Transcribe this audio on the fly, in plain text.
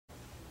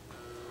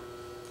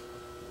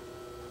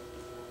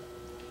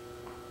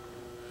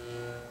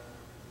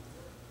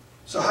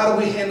So how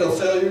do we handle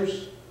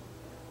failures?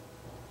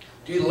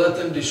 Do you let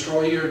them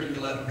destroy you, or do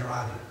you let them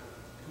drive you?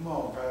 Come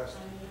on, Pastor.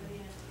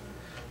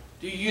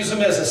 Do you use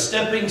them as a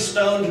stepping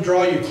stone to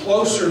draw you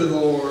closer to the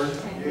Lord?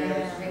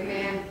 Yes.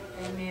 Amen.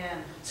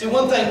 Amen. See,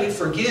 one thing we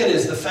forget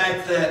is the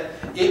fact that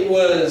it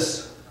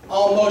was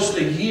almost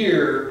a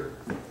year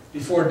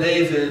before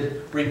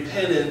David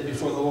repented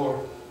before the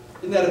Lord.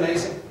 Isn't that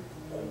amazing?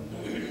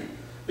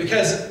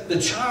 Because the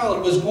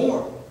child was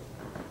born.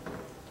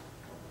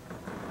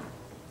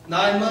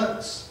 9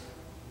 months.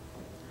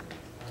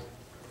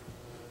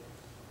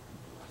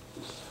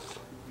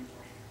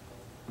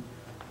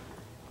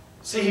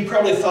 See, he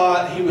probably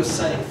thought he was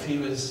safe. He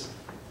was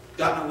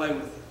gotten away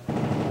with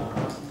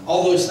it.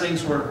 All those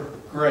things were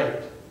great.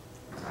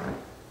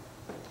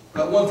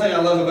 But one thing I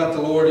love about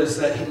the Lord is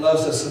that He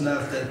loves us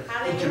enough that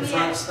He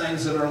confronts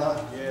things in our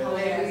life. Yes.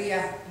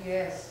 Hallelujah.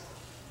 Yes.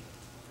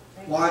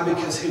 Why?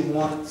 Because He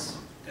wants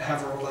to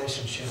have a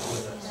relationship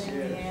with us.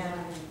 Amen.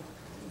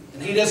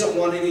 And He doesn't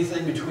want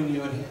anything between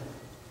you and Him.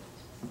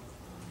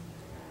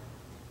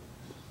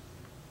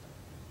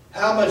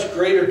 How much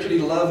greater could He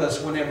love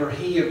us whenever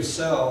He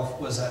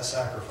Himself was that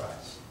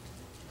sacrifice?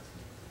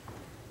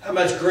 How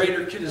much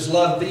greater could His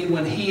love be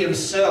when He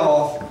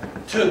Himself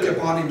took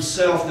upon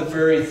Himself the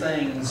very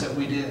things that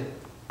we did?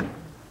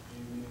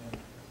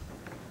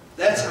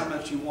 That's how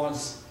much He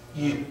wants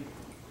you.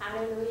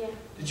 Hallelujah.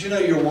 Did you know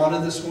you're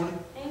wanted this morning?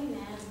 Amen.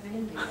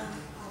 Hallelujah.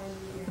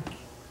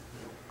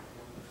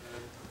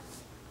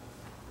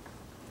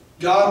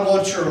 God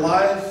wants your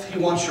life. He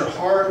wants your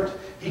heart.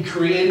 He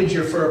created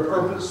you for a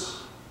purpose.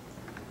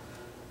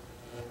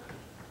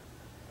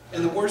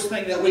 And the worst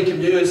thing that we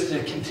can do is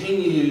to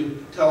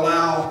continue to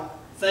allow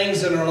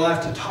things in our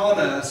life to taunt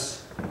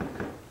us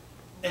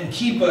and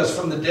keep us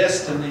from the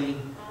destiny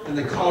and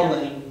the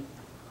calling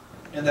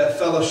and that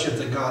fellowship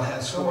that God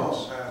has Come for on,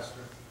 us. Pastor.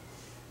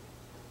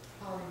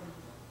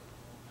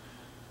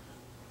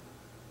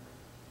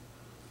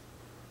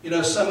 You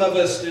know, some of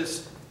us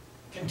just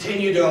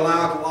continue to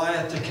allow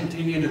Goliath to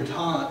continue to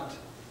taunt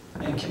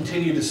and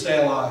continue to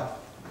stay alive.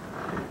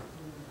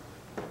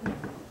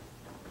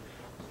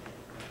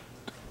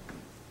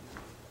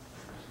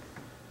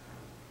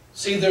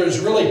 See, there's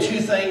really two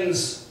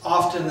things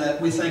often that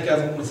we think of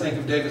when we think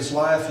of David's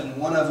life, and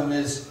one of them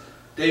is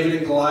David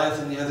and Goliath,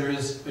 and the other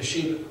is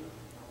Bathsheba.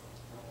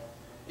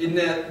 Isn't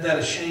that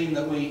a shame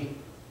that we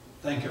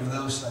think of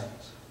those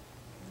things?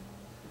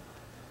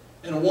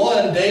 And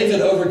one,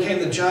 David overcame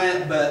the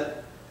giant,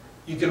 but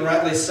you can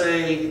rightly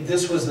say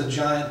this was the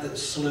giant that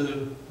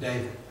slew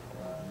David.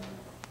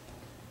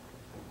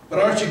 But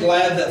aren't you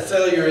glad that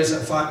failure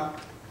isn't final?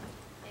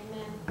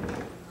 Amen.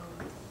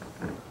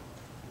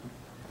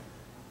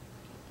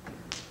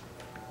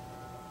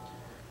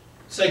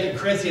 2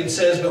 Corinthians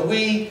says, but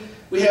we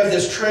have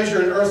this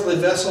treasure in earthly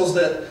vessels,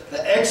 that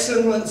the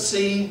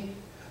excellency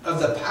of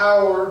the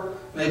power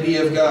may be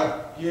of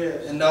God,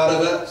 Yes. and not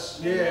of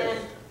us.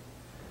 Yes.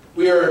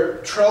 We are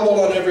troubled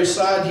on every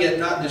side, yet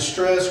not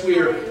distressed. We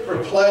are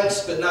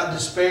perplexed, but not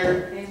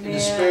despair.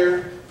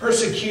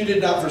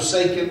 Persecuted, not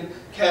forsaken.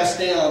 Cast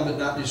down, but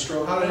not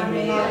destroyed.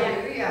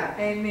 Hallelujah.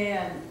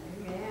 Amen.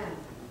 Amen.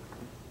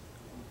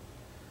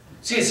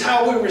 See, it's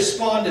how we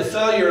respond to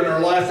failure in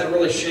our life that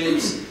really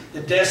shapes the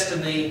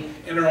destiny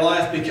in our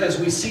life, because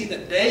we see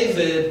that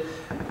David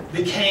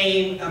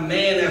became a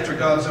man after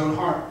God's own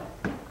heart.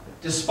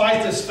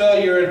 Despite this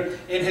failure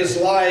in his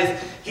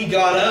life, he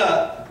got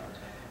up,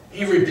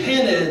 he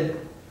repented,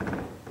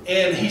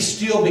 and he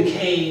still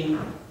became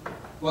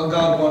what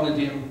God wanted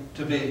him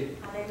to be.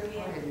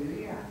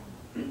 Hallelujah.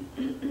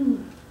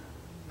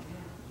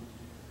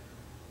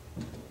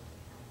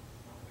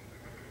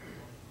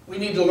 We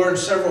need to learn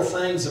several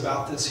things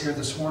about this here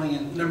this morning.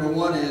 And number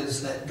one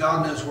is that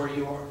God knows where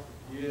you are.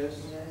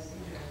 Yes.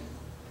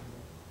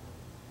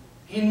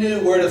 He knew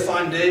where to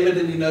find David,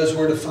 and He knows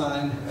where to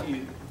find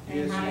you.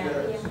 Yes, He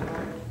does.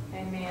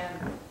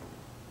 Amen.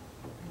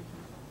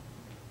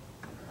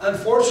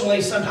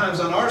 Unfortunately, sometimes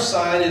on our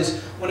side is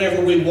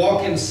whenever we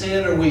walk in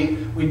sin or we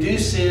do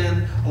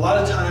sin, a lot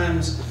of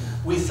times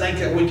we think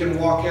that we can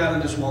walk out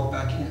and just walk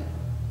back in.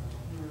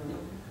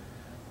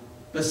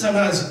 But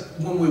sometimes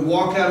when we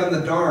walk out in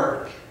the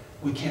dark,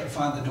 we can't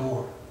find the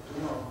door.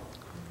 Come on.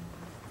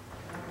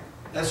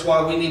 That's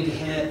why we need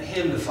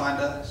Him to find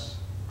us.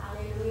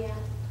 Hallelujah.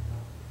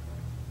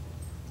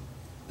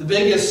 The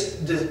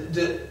biggest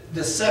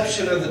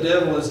deception of the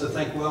devil is to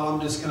think, well,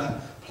 I'm just going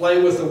to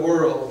play with the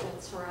world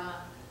That's right.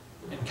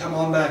 and come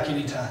on back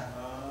anytime.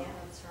 Yeah,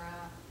 that's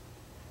right.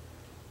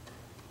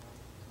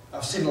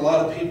 I've seen a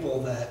lot of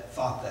people that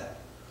thought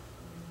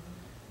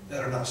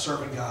that are not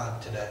serving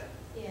God today.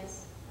 Yes.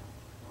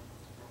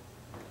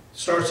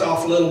 Starts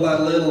off little by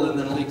little and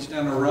then leads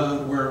down a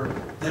road where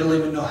they don't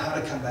even know how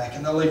to come back.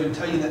 And they'll even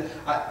tell you that,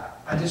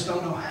 I just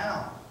don't know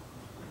how.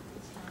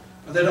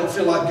 Or they don't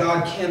feel like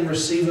God can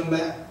receive them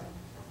back.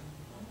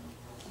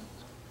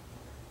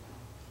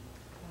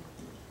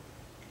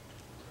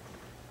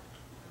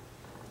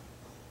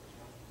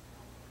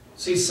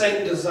 See,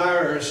 Satan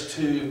desires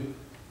to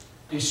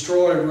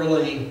destroy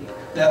really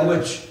that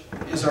which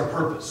is our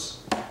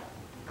purpose.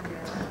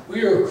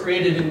 We are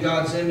created in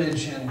God's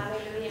image, and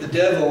the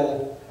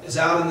devil is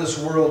out in this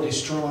world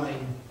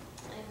destroying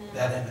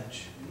that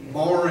image,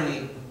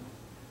 marring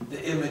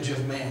the image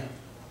of man,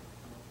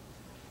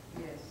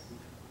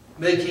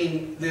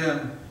 making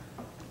them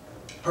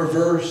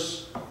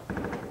perverse,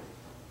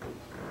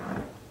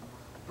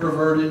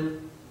 perverted,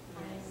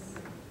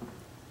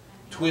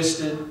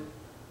 twisted,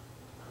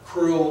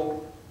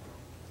 cruel,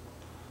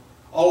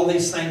 all of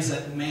these things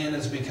that man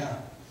has become.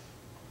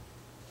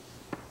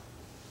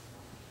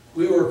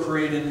 We were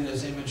created in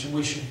His image, and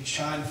we should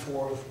shine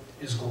forth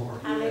His glory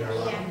in our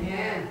life.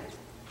 Amen.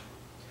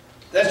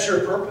 That's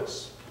your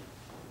purpose.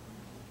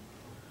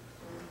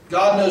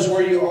 God knows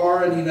where you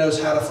are, and He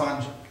knows how to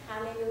find you.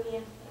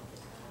 Hallelujah.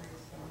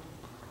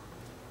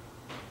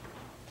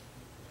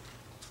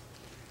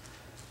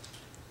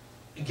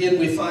 Again,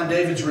 we find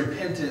David's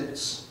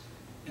repentance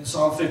in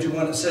Psalm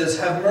 51. It says,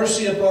 "Have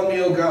mercy upon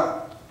me, O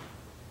God,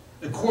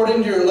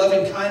 according to your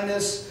loving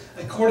kindness,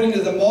 according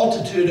to the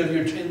multitude of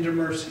your tender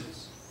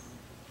mercies.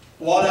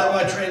 Blot out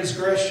my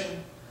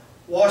transgression,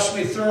 wash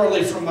me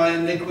thoroughly from my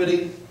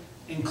iniquity,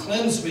 and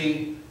cleanse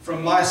me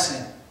from my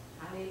sin."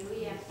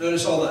 Hallelujah.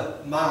 Notice all the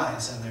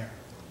my's in there.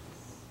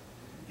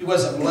 He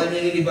wasn't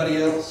blaming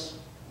anybody else,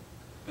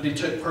 but he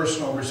took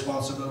personal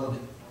responsibility.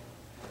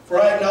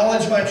 "For I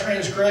acknowledge my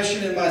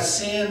transgression, and my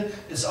sin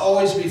is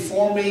always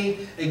before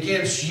me.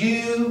 Against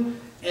you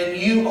and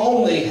you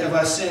only have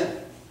I sinned,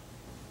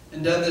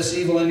 and done this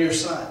evil in your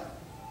sight,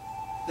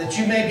 that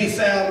you may be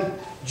found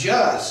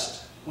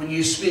just when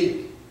you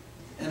speak,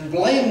 and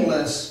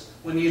blameless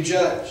when you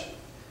judge.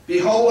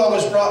 Behold, I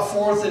was brought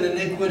forth in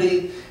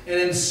iniquity, and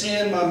in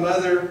sin my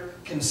mother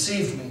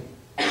conceived me.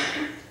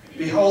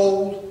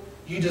 Behold,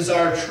 you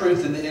desire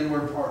truth in the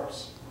inward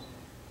parts,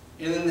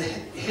 and in the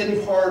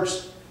hidden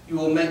parts you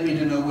will make me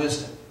to know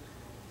wisdom.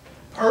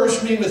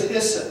 Purge me with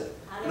hyssop,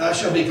 and I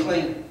shall be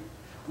clean.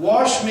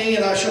 Wash me,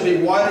 and I shall be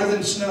whiter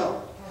than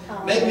snow.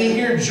 Make me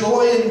hear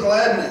joy and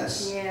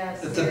gladness,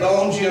 Yes. that the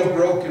bones you have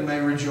broken may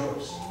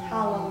rejoice.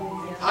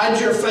 Hallelujah. Hide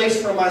your face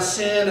from my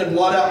sin, and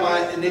blot out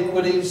my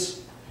iniquities.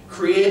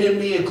 Create in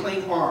me a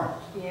clean heart,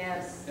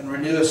 Yes. and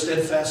renew a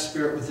steadfast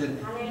spirit within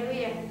me.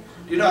 Hallelujah.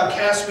 Do not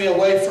cast me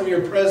away from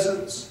your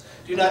presence.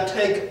 Do not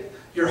take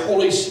your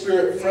Holy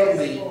Spirit from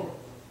me.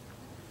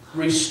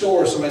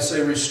 Restore, somebody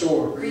say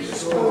restore.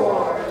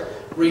 Restore.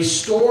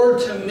 Restore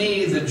to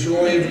me the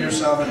joy of your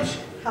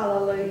salvation,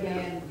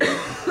 Hallelujah.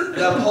 and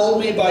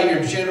uphold me by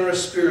your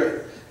generous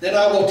spirit. Then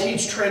I will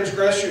teach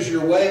transgressors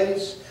your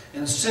ways,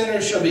 and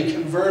sinners shall be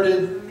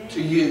converted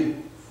to you.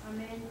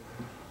 Amen.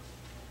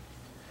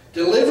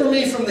 Deliver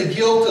me from the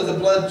guilt of the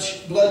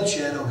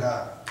bloodshed, O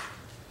God.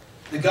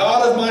 The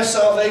God of my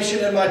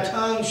salvation, and my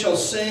tongue shall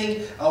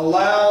sing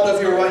aloud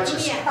of your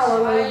righteousness.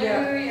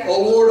 Hallelujah.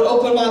 O Lord,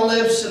 open my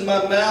lips, and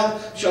my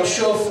mouth shall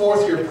show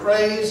forth your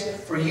praise.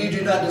 For you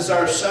do not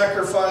desire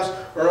sacrifice,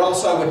 or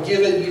else I would give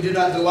it. You do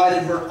not delight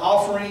in burnt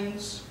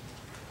offerings.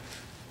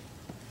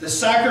 The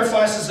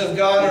sacrifices of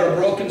God are a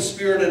broken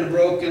spirit, and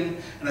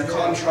a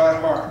contrite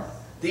heart.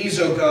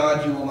 These, O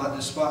God, you will not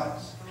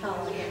despise.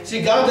 Hallelujah.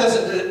 See, God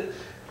doesn't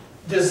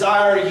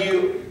desire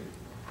you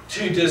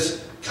to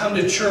just come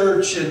to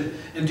church and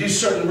do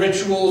certain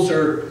rituals,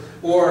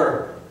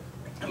 or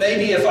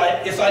maybe if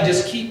I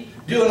just keep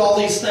doing all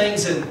these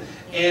things and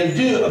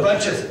do a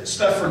bunch of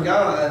stuff for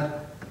God,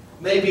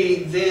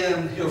 maybe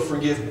then He'll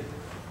forgive me.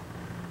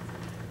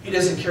 He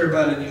doesn't care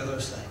about any of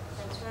those things.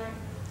 That's right.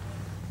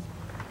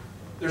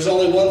 There's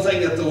only one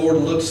thing that the Lord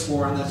looks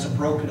for, and that's a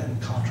broken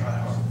and contrite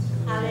heart.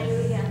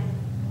 Hallelujah.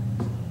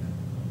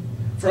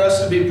 For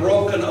us to be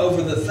broken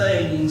over the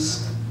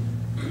things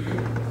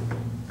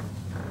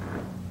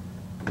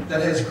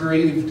that has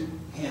grieved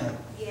Him.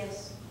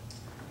 Yes.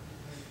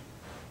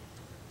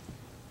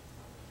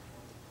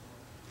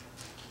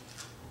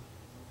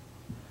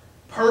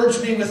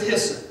 Purge me with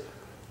hyssop.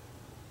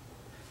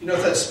 You know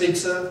what that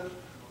speaks of?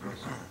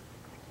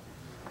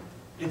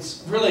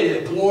 It's really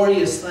a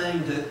glorious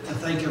thing to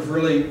think of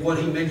really what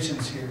he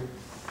mentions here.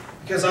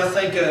 Because I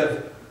think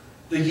of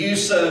the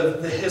use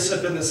of the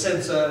hyssop in the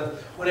sense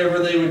of whenever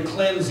they would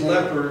cleanse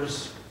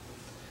lepers,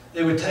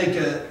 they would take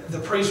the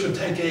priest would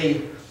take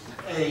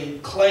a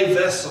clay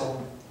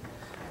vessel,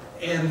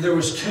 and there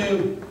was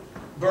two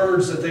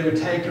birds that they would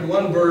take, and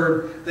one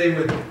bird they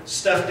would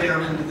stuff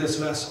down into this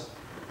vessel.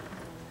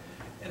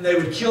 And they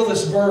would kill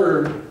this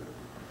bird,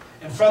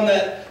 and from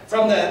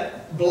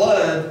that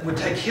blood would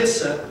take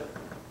hyssop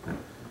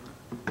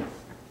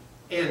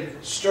and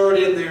stir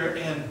it in there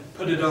and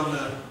put it on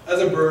the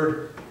other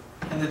bird,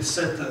 and then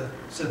set the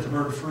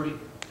bird free.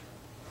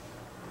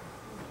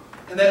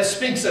 And that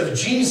speaks of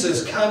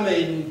Jesus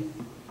coming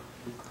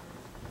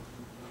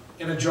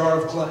in a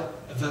jar of clay,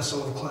 a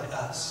vessel of clay,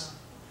 us.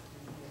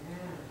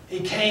 He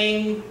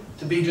came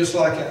to be just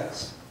like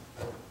us.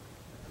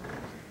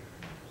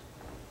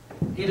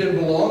 He didn't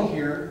belong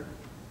here.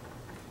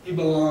 He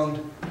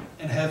belonged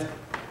in heaven.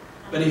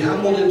 But He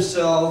humbled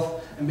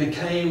Himself and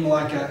became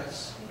like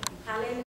us. Hallelujah.